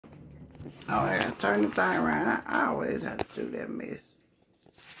Oh, yeah, turn the thing around. I always have to do that mess.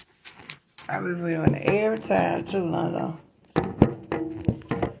 I be doing it every time, too, London.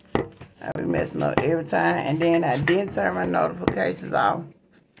 I be messing up every time, and then I didn't turn my notifications off.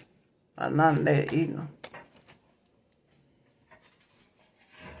 Or none of that either.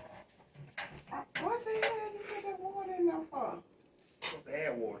 What the hell did you put that water in there for? Supposed to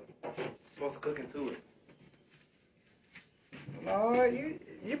add water. Supposed to cook into it. Lord,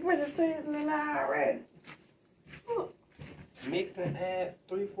 you put the seasoning in already. Mix and add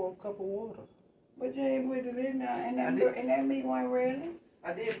 3/4 cup of water. But you ain't put it in there, and that meat wasn't ready.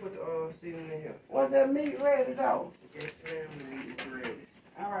 I did put the seasoning in here. Was that meat ready though? Yes, ma'am. The meat is ready.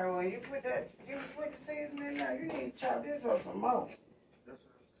 All right, well you put the seasoning in there. You need to chop this up some more. That's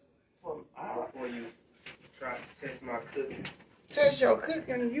what I was before you try to test my cooking. Test your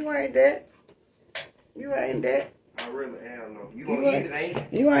cooking. You ain't that. You ain't that. I really am, though. You gonna eat it, ain't it?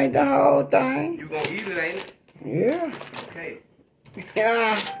 You ain't the whole thing. You gonna eat it, ain't it? Yeah. Okay.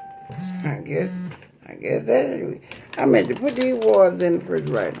 Yeah. I guess that. I meant to put these waters in the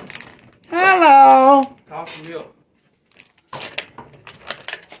refrigerator. Hello. Toss some milk.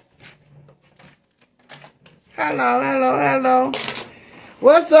 Hello.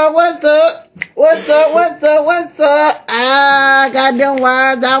 What's up? I got them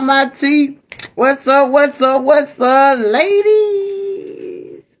wires out my teeth. What's up,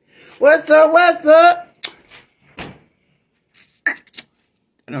 ladies? What's up?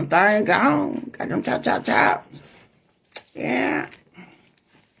 Them things gone. Got them chop. Yeah.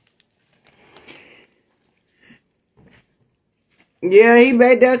 Yeah, he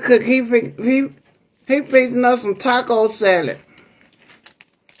made that cook. He fixing us some taco salad.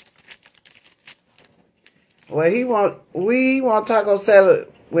 Well, we want taco salad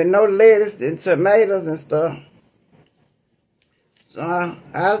with no lettuce and tomatoes and stuff. So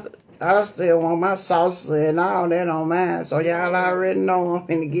I still want my sauce and all that on mine. So y'all already know I'm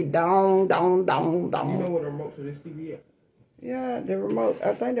finna get down. You know where the remote to this TV at? Yeah, the remote.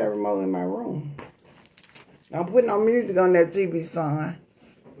 I think that remote in my room. I'm putting on music on that TV, son.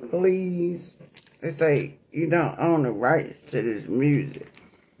 Please. They say you don't own the rights to this music.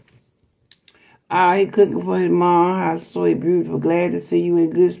 He cooking for his mom. How sweet, beautiful. Glad to see you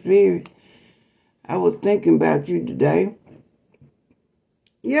in good spirit. I was thinking about you today.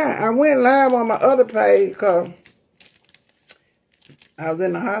 Yeah, I went live on my other page because I was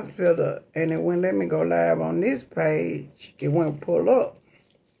in the hospital and it wouldn't let me go live on this page. It wouldn't pull up.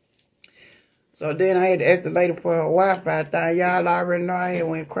 So then I had to ask the lady for her Wi-Fi thing. Y'all already know I had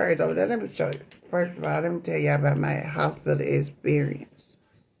went crazy over there. Let me show you. First of all, let me tell y'all about my hospital experience.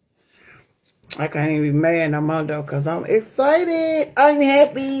 I can't even be mad no more though, because I'm excited. I'm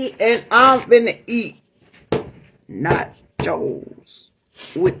happy, and I'm finna eat nachos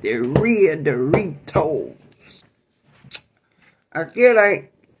with the real Doritos. I feel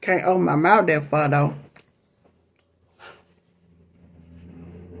like can't open my mouth that far though.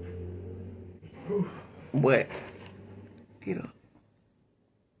 But get up.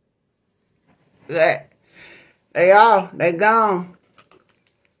 They gone.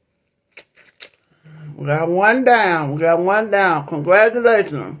 We got one down.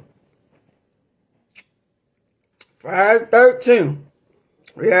 Congratulations. Friday 13.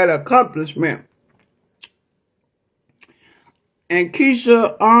 We had an accomplishment. And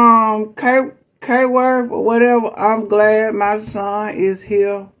Keisha, K-Word or whatever, I'm glad my son is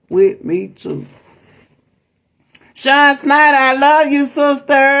here with me too. Sean Snyder, I love you,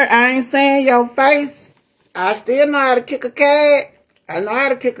 sister. I ain't saying your face. I still know how to kick a cat.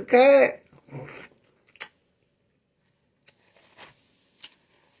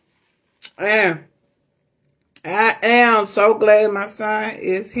 And I am so glad my son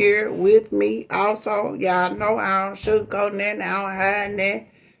is here with me also. Y'all know I don't sugarcoat that, I don't hide that,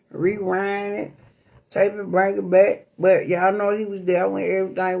 rewind it, tape it, bring it back. But y'all know he was there when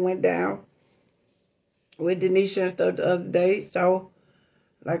everything went down with Denisha and stuff the other day. So,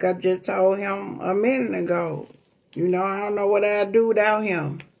 like I just told him a minute ago, you know, I don't know what I'd do without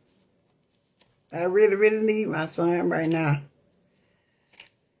him. I really, really need my son right now.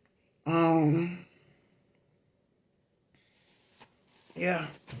 Yeah,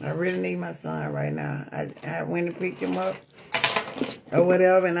 I really need my son right now. I went and picked him up or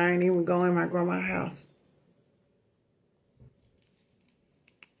whatever, and I ain't even going in my grandma's house.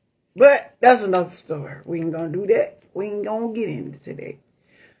 But that's another story. We ain't gonna do that. We ain't gonna get into that.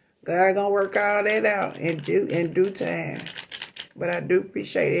 God gonna work all that out in due time. But I do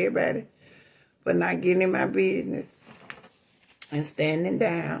appreciate everybody for not getting in my business and standing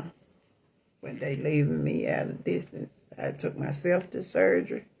down when they leaving me at a distance. I took myself to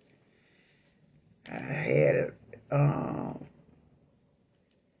surgery. I had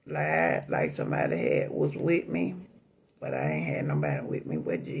like somebody was with me, but I ain't had nobody with me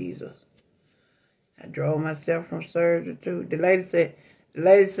but Jesus. I drove myself from surgery too. The lady said,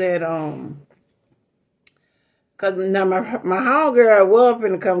 cause now my homegirl was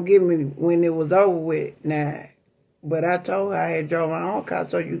finna come get me when it was over with now. But I told her I had drove my own car,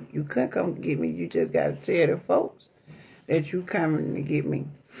 so you couldn't come get me. You just gotta tell the folks that you coming to get me.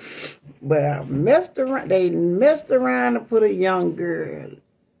 But I messed around. They messed around and put a young girl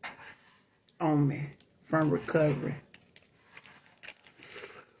on me from recovery.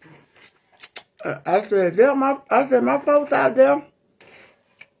 I said, my folks out there.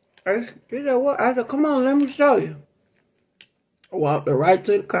 You know what? I said, come on, let me show you. I walked her right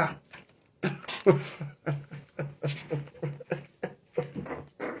to the car.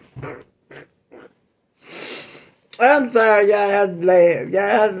 I'm sorry, y'all have to laugh. Y'all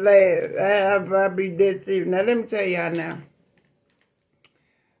have to laugh. I'll be dead serious. Now, let me tell y'all now.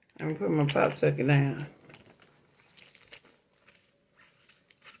 I'm put my popsicle down.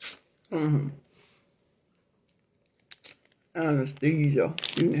 Anesthesia.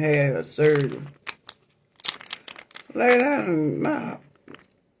 You can have a surgery. Later, my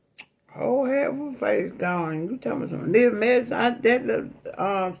whole half of face gone. You tell me something. This mess,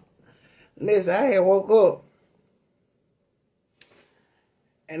 listen, I had woke up.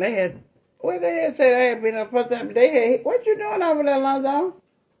 And they had, what they had said I had been up for something. They had, what you doing over there, Lonzo? Trying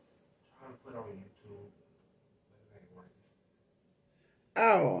to put on YouTube.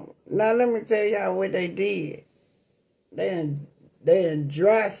 Oh, now let me tell y'all what they did. They done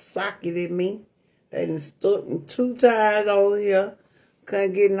dry socketed me. They done stuck me 2 times over here.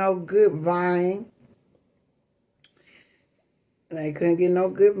 Couldn't get no good vein. They couldn't get no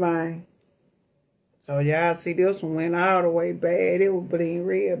good vein. So y'all see this one went all the way bad. It was bleeding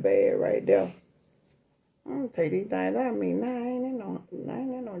real bad right there. I'm gonna take these things out of me. Nah, I ain't in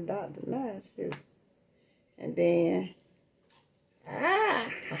no doctor. Nah, shit. And then,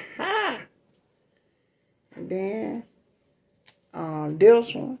 and then,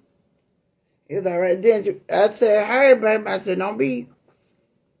 this one. It's all right. Then I said, hey, baby. I said, don't be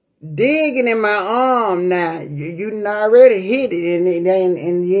digging in my arm now. You already hit it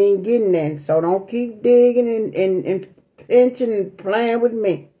and you ain't getting that. So don't keep digging and pinching and playing with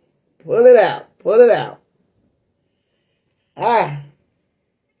me. Pull it out. Pull it out.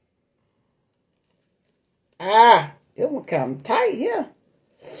 It will come tight here.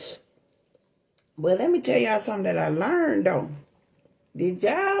 But let me tell y'all something that I learned though. Did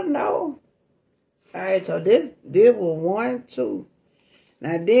y'all know? All right, so this was 1, 2.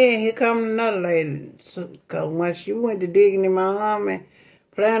 Now then, here comes another lady. Because when she went to digging in my arm and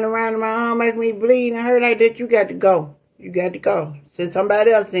playing around in my arm, making me bleed and hurt like that, you got to go. You got to go. Since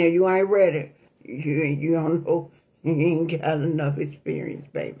somebody else in, you ain't ready. You don't know. You ain't got enough experience,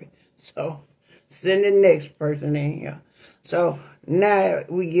 baby. So, send the next person in here. So, now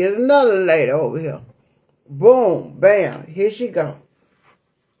we get another lady over here. Boom, bam, here she go.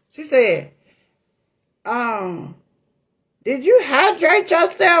 She said, did you hydrate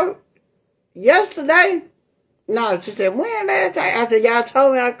yourself yesterday? No, she said, when last time? I said, y'all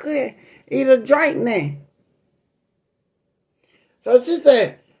told me I couldn't eat a drink now. So she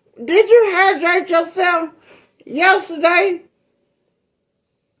said, did you hydrate yourself yesterday?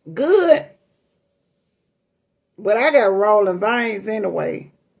 Good. But I got rolling veins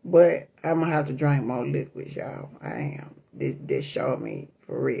anyway. But I'm going to have to drink more liquids, y'all. I am. This showed me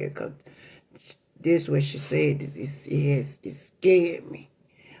for real. Because this what she said. It scared me.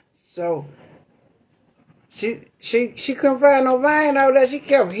 So she couldn't find no vein over there. She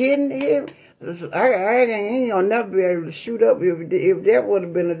kept hitting. I ain't gonna never be able to shoot up if that would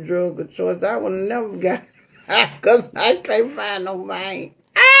have been a drug of choice. I would have never got because I can't find no vein.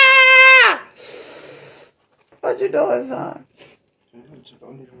 What you doing, son?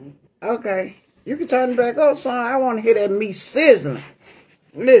 Okay. You can turn it back up, son. I want to hear that meat sizzling.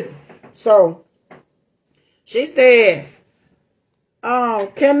 Listen. So she said,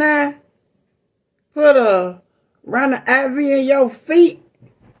 can I run an IV in your feet?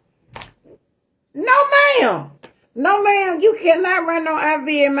 No, ma'am. No, ma'am. You cannot run no IV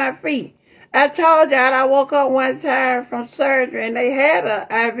in my feet. I told y'all I woke up one time from surgery and they had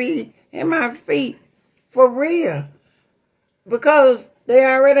an IV in my feet for real. Because they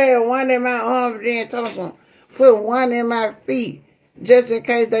already had one in my arm, then told them put one in my feet just in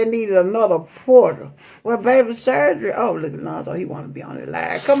case they needed another portal. Well, baby, surgery. Oh, look at Lonzo. He want to be on the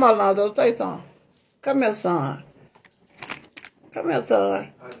live. Come on, Lonzo. Say something. Come here, son. Come here,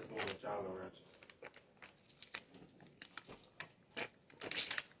 son. I just want to y'all around you.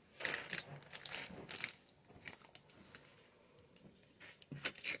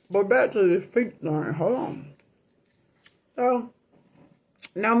 But back to this feet thing. Hold on. So,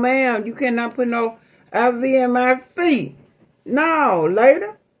 no, ma'am, you cannot put no IV in my feet. No,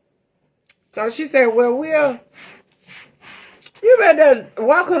 later. So she said, well, you better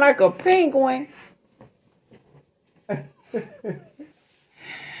walking like a penguin.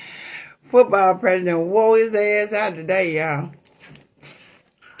 Football president wore his ass out today, y'all.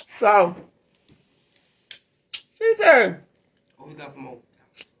 So, she said, oh, we got some more.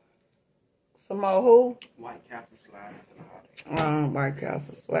 Some more who? White Castle slides. White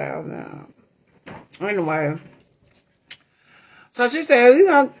Castle slides now. Anyway. So she said,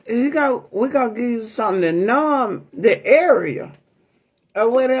 we gonna give you something to numb the area. Or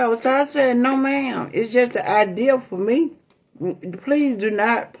whatever. So I said, no ma'am. It's just the idea for me. Please do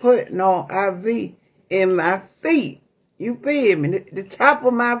not put no IV in my feet. You feel me? The top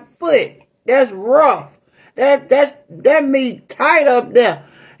of my foot. That's rough. That meat tight up there.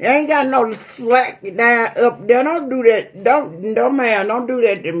 You ain't got no slack down up there. Don't do that. No ma'am, don't do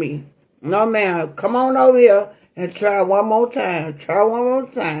that to me. No ma'am. Come on over here and try one more time. Try one more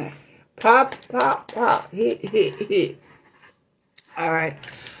time. Pop, pop, pop. Hit, hit, hit. All right.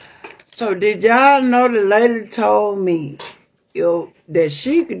 So did y'all know the lady told me that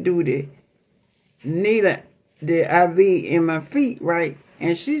she could do the IV in my feet, right?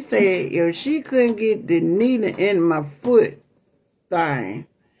 And she said if she couldn't get the needle in my foot thing,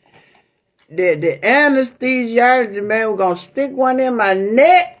 that the anesthesiologist man was gonna stick one in my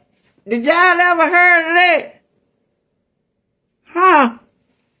neck. Did y'all ever heard of that? Huh?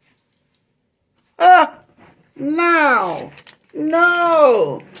 No.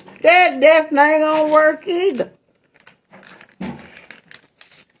 No. That definitely ain't gonna work either.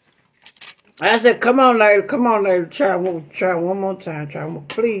 I said, come on, lady, try one more time.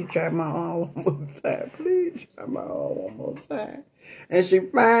 Please try my arm one more time. Please try my arm one more time. And she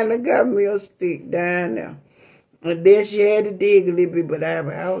finally got me a stick down there. And then she had to dig a little bit, but I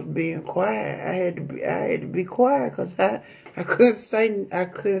was being quiet. I had to be quiet because I couldn't say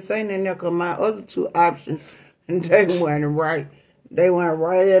nothing because my other two options, and they weren't right. They weren't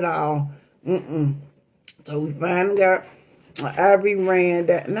right at all. So we finally got IV ran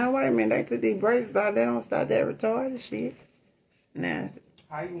that. Now wait a minute, they took these braces out. They don't start that retarded shit. Nah.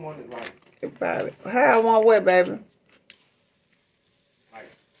 How you want it like? How I want what, baby?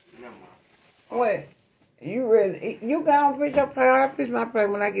 Like, never mind. What? You ready? You gonna fix your plate. I fix my plate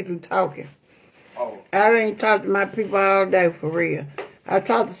when I get through talking. Oh. I ain't talked to my people all day for real. I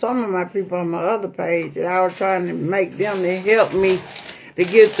talked to some of my people on my other page, and I was trying to make them to help me to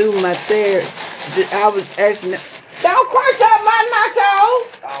get through my therapy. I was asking them, don't crunch up my nachos.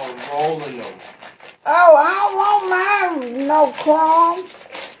 I was rolling them. Oh, I don't want no crumbs.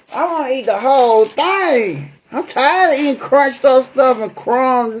 I want to eat the whole thing. I'm tired of eating crunched up stuff and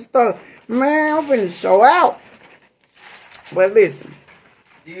crumbs and stuff. Man, I'm finna show out. But listen.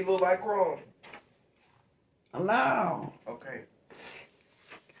 Do you look like Chrome? No. Okay.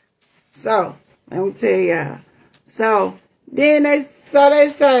 So, let me tell y'all. So, then they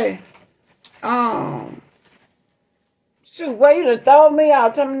say, shoot, where you done throw me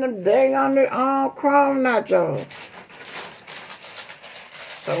out? Tell me them dang on the crumb nachos.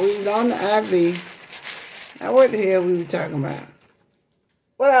 So we was on the IV. Now what the hell we were talking about?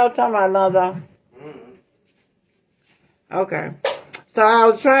 What I was talking about, Lonzo? Okay. So I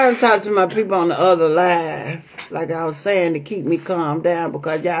was trying to talk to my people on the other live, like I was saying, to keep me calm down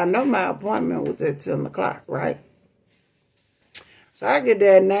because y'all know my appointment was at 10 o'clock, right? So I get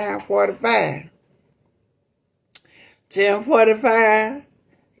there at 9:45. 10:45,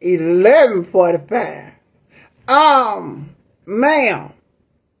 11:45. Ma'am,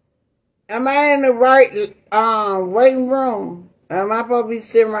 am I in the right waiting room? Am I supposed to be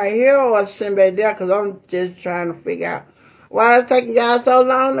sitting right here or sitting back there? Because I'm just trying to figure out why it's taking y'all so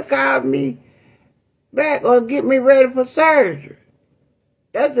long to call me back or get me ready for surgery.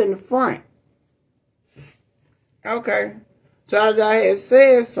 That's in the front. Okay. So as I had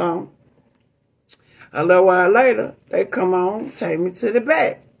said something, a little while later, they come on, take me to the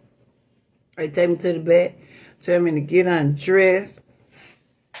back. They take me to the back, tell me to get undressed,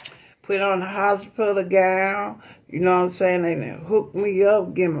 put on the hospital gown, you know what I'm saying? They then hook me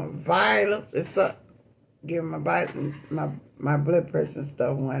up, give me vitals and stuff. Give my vitals, my blood pressure and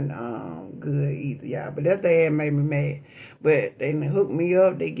stuff wasn't good either, y'all. But that they had made me mad. But they done hook me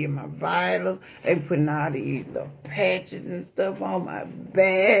up, they give my vitals, they putting all these little patches and stuff on my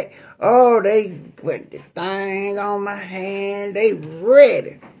back. Oh, they put the thing on my hand. They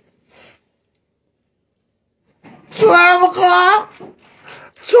ready. 12 o'clock,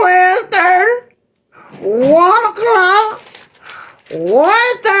 12:30, 1 o'clock,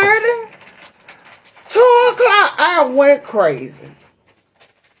 1:30, 2 o'clock, I went crazy.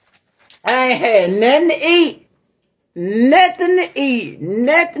 I ain't had nothing to eat. Nothing to eat,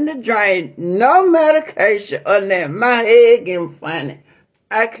 nothing to drink, no medication, other than my head getting funny.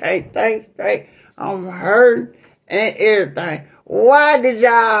 I can't think straight. I'm hurting and everything. Why did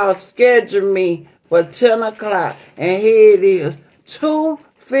y'all schedule me for 10 o'clock? And here it is,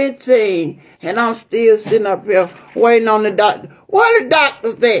 2:15, and I'm still sitting up here waiting on the doctor. What the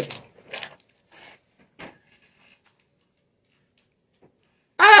doctor said?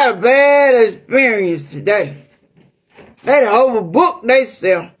 I had a bad experience today. They overbooked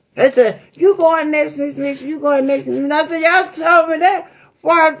themselves. They said, you going next, you going next. Nothing, y'all told me that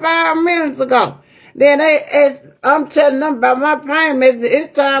 45 minutes ago. Then they asked, I'm telling them about my pain medicine.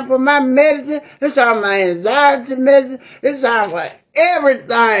 It's time for my medicine. It's time for my anxiety medicine. It's time for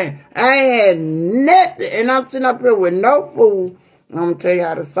everything. I ain't had nothing. And I'm sitting up here with no food. I'm going to tell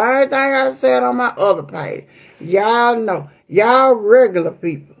y'all the same thing I said on my other page. Y'all know. Y'all regular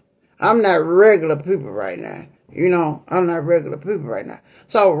people. I'm not regular people right now. You know, I'm not regular people right now.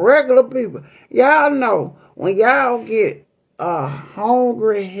 So regular people, y'all know when y'all get a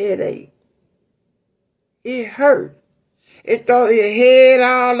hungry headache, it hurts. It throw your head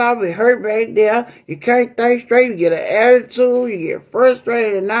all off. It hurt right there. You can't think straight. You get an attitude. You get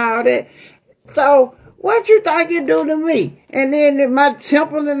frustrated and all that. So what you think it do to me? And then my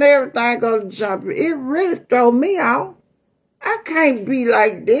temples and everything go jumping. It really throw me off. I can't be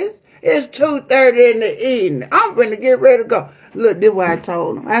like this. It's 2:30 in the evening. I'm finna get ready to go. Look, this is what I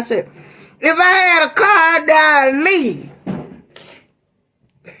told him. I said, if I had a car, I'd leave.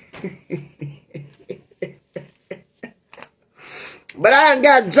 But I done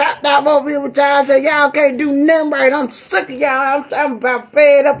got dropped off over here with y'all. I said, y'all can't do nothing right. I'm sick of y'all. I'm about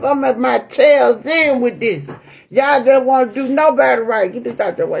fed up. I'm at my tail's end with this. Y'all just want to do nobody right. Get this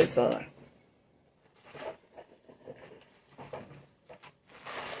out your way, son.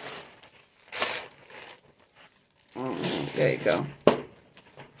 There you go.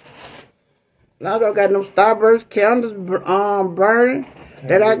 Now I don't got no Starburst candles burning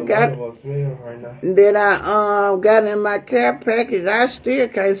that I got that I got in my care package. I still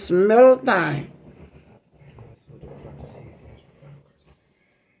can't smell a thing.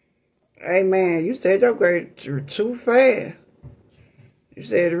 Hey man, you said your grade too fast. You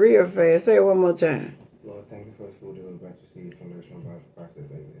said it real fast. Say it one more time. Lord, thank you for the food that we're about to see from the process.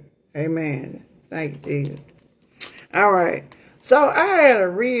 Amen. Thank you, Jesus. All right. So I had a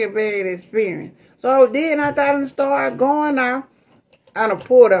real bad experience. So then I thought I started going out. I done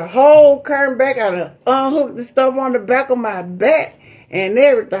pulled the whole curtain back. I done unhooked the stuff on the back of my back and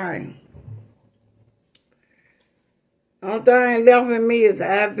everything. Only thing left in me is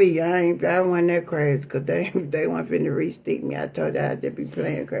the IV. I wasn't that crazy because they weren't finna re-stick me. I told you I'd just be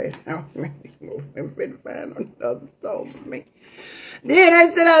playing crazy. I wasn't finna find another soul for me. Then they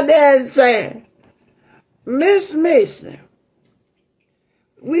sit out there and say, Miss Mason,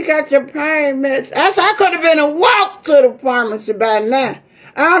 we got your pain medicine. I said, I could have been a walk to the pharmacy by now.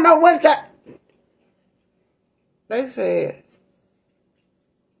 I don't know what that. They said,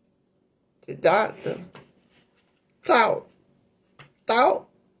 the doctor thought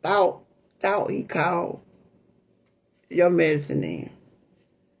he called your medicine in.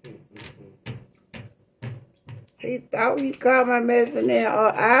 He thought he called my medicine in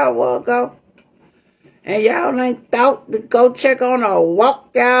an hour ago. And y'all ain't thought to go check on her, walk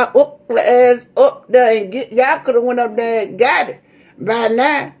y'all up there and get, y'all could have went up there and got it by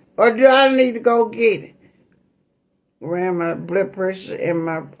now. Or do I need to go get it? Ran my blood pressure and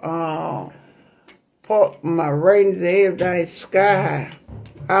my ratings and everything sky high.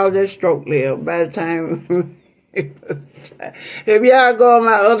 All that stroke level by the time. If y'all go on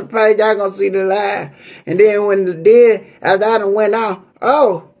my other page, y'all gonna see the live. And then when the dead, after I done went off,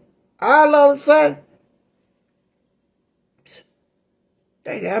 oh, all of a sudden,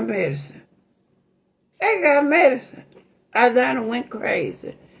 they got medicine. They got medicine. I done went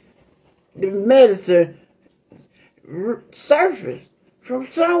crazy. The medicine surfaced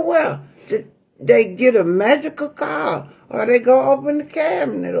from somewhere. They get a magical call or they go open the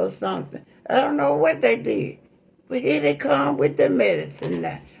cabinet or something. I don't know what they did. But here they come with the medicine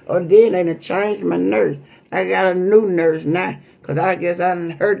now. Or then they done changed my nurse. I got a new nurse now. Because I guess I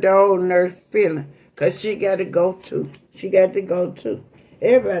done hurt the old nurse feeling. Because she got to go too. She got to go too.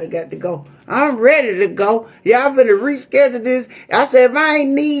 Everybody got to go. I'm ready to go. Y'all finna reschedule this. I said, if I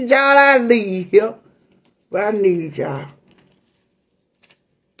ain't need y'all, I leave here. But I need y'all.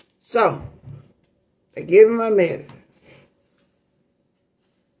 So, they give me my medicine.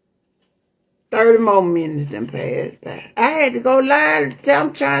 30 more minutes done passed by. I had to go live.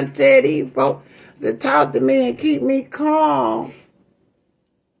 I'm trying to tell these folks to talk to me and keep me calm.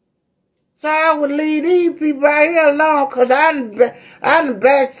 So I would leave these people out here alone because I done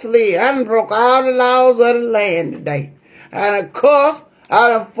backslid. I done broke all the laws of the land today. I done cussed, I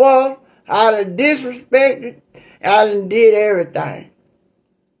done fussed, I done disrespected, I done did everything.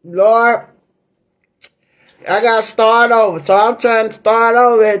 Lord, I got to start over. So I'm trying to start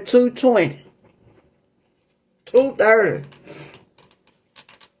over at 2:20. 2:30.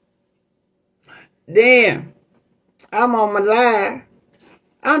 Then, I'm on my live.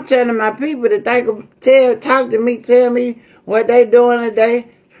 I'm telling my people that they could talk to me, tell me what they doing today,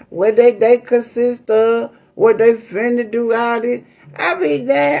 what they consist of, what they finna do out it. I be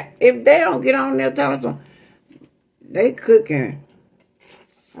there. If they don't get on there talking to them, they cooking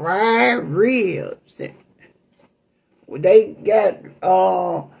fried ribs. They got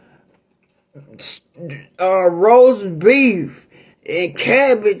roast beef and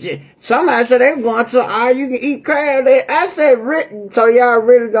cabbage. Somebody said they were going to all you can eat crab. I said, so y'all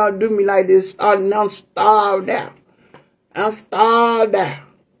really gonna do me like this? I'm starved out. I'm starved out.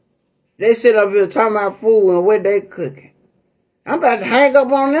 They sit up here talking about food and what they cooking. I'm about to hang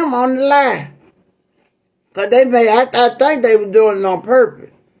up on them on the line. Cause I think they were doing it on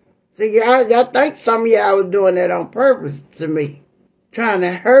purpose. See, y'all think some of y'all was doing that on purpose to me. Trying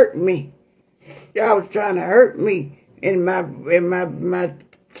to hurt me. Y'all was trying to hurt me in my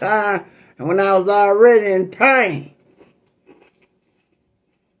time when I was already in pain.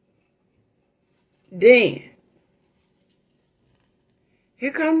 Then,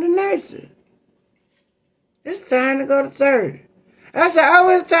 here come the nurses. It's time to go to surgery. I said,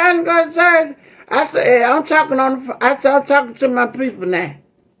 oh, it's time to go to surgery. I said, hey, I'm talking on the phone. I said, I'm talking to my people now.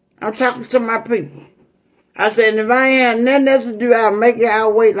 I'm talking to my people. I said, if I ain't had nothing else to do, I'll make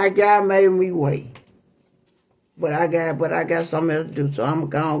y'all wait like y'all made me wait. But I got something else to do, so I'm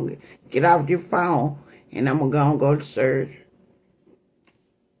gonna get off your phone and I'm gonna go to surgery.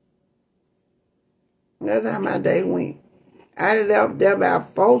 That's how my day went. I left there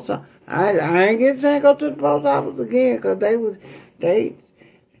about 4. So I ain't get to go to the post office again because they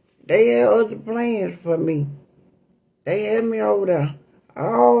had other plans for me. They had me over there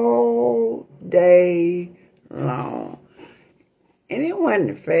all day long. And it wasn't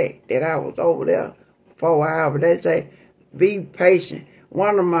the fact that I was over there 4 hours. But they say, be patient.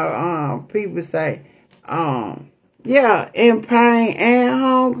 One of my people say, yeah, in pain and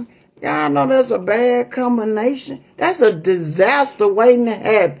hunger. Y'all know that's a bad combination. That's a disaster waiting to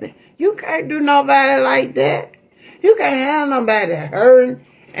happen. You can't do nobody like that. You can't have nobody hurting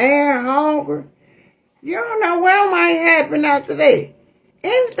and hungry. You don't know what might happen after that.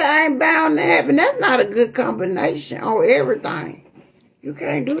 Anything bound to happen. That's not a good combination on everything. You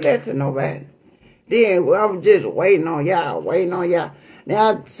can't do that to nobody. Then I was just waiting on y'all.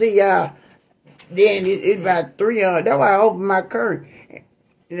 Now I see y'all. Then it's about 3 of them. That's why I opened my curtain.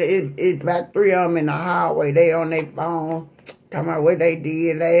 It's about 3 of them in the hallway. They on their phone. Talking about what they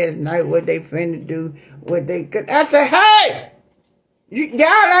did last night. What they finna do. What they could. I said, hey!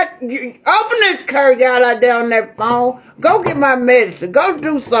 Open this curtain, y'all out there on that phone. Go get my medicine. Go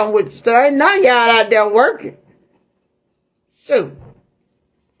do something with stuff. Ain't none of y'all out there working. Shoot.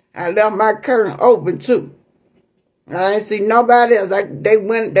 I left my curtain open too. I ain't see nobody else. They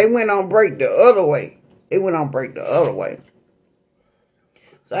went on break the other way. They went on break the other way.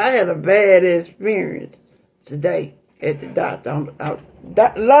 So I had a bad experience today at the doctor.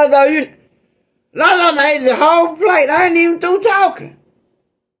 Lonzo, Lonzo ate the whole plate. I ain't even through talking.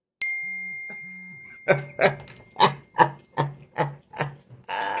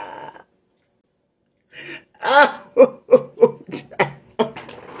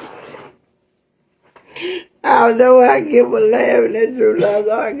 I don't know why I get my laughing at you,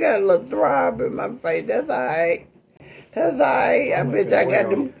 Lonzo. I got a little throb in my face. That's all right. That's all right. I bet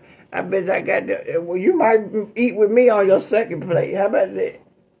I got them. Well, you might eat with me on your second plate. How about that?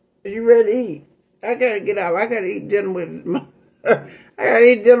 You ready to eat? I gotta get out. I gotta eat dinner with my. I gotta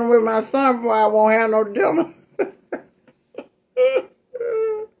eat dinner with my son before I won't have no dinner.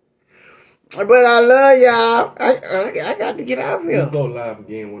 But I love y'all. I got to get out here. You go live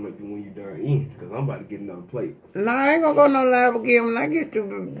again when you done eating, because I'm about to get another plate. No, I ain't gonna go no live again when I get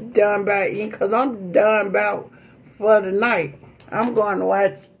to done by eating, because I'm done about for the night. I'm going to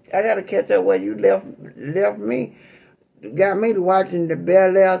watch. I gotta catch up where you left me. Got me to watching the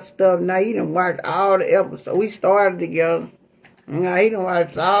Bel Air stuff. Now he done watched all the episodes. We started together. Now he done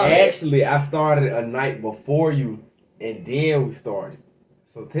watched all. Actually, I started a night before you, and then we started.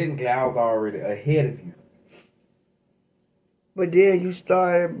 So technically, I was already ahead of you. But then you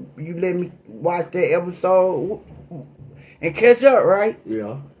let me watch that episode and catch up, right?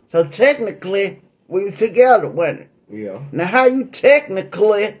 Yeah. So technically, we were together, wasn't it? Yeah. Now, how you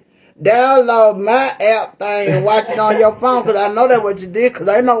technically download my app thing and watch it on your phone? Because I know that's what you did, because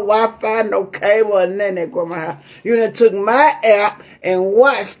ain't no Wi-Fi, no cable, and nothing at grandma's house. You done took my app and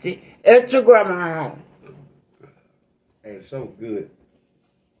watched it at your grandma's house. Ain't so good.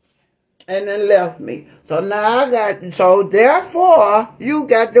 And then left me. So now therefore, you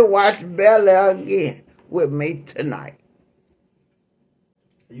got to watch Bel-Air again with me tonight.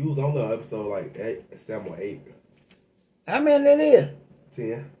 You was on the episode like 7 or 8. How many it is?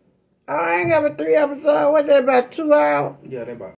 10. Oh, I ain't got but 3 episodes. What's that, about 2 hours? Yeah, they about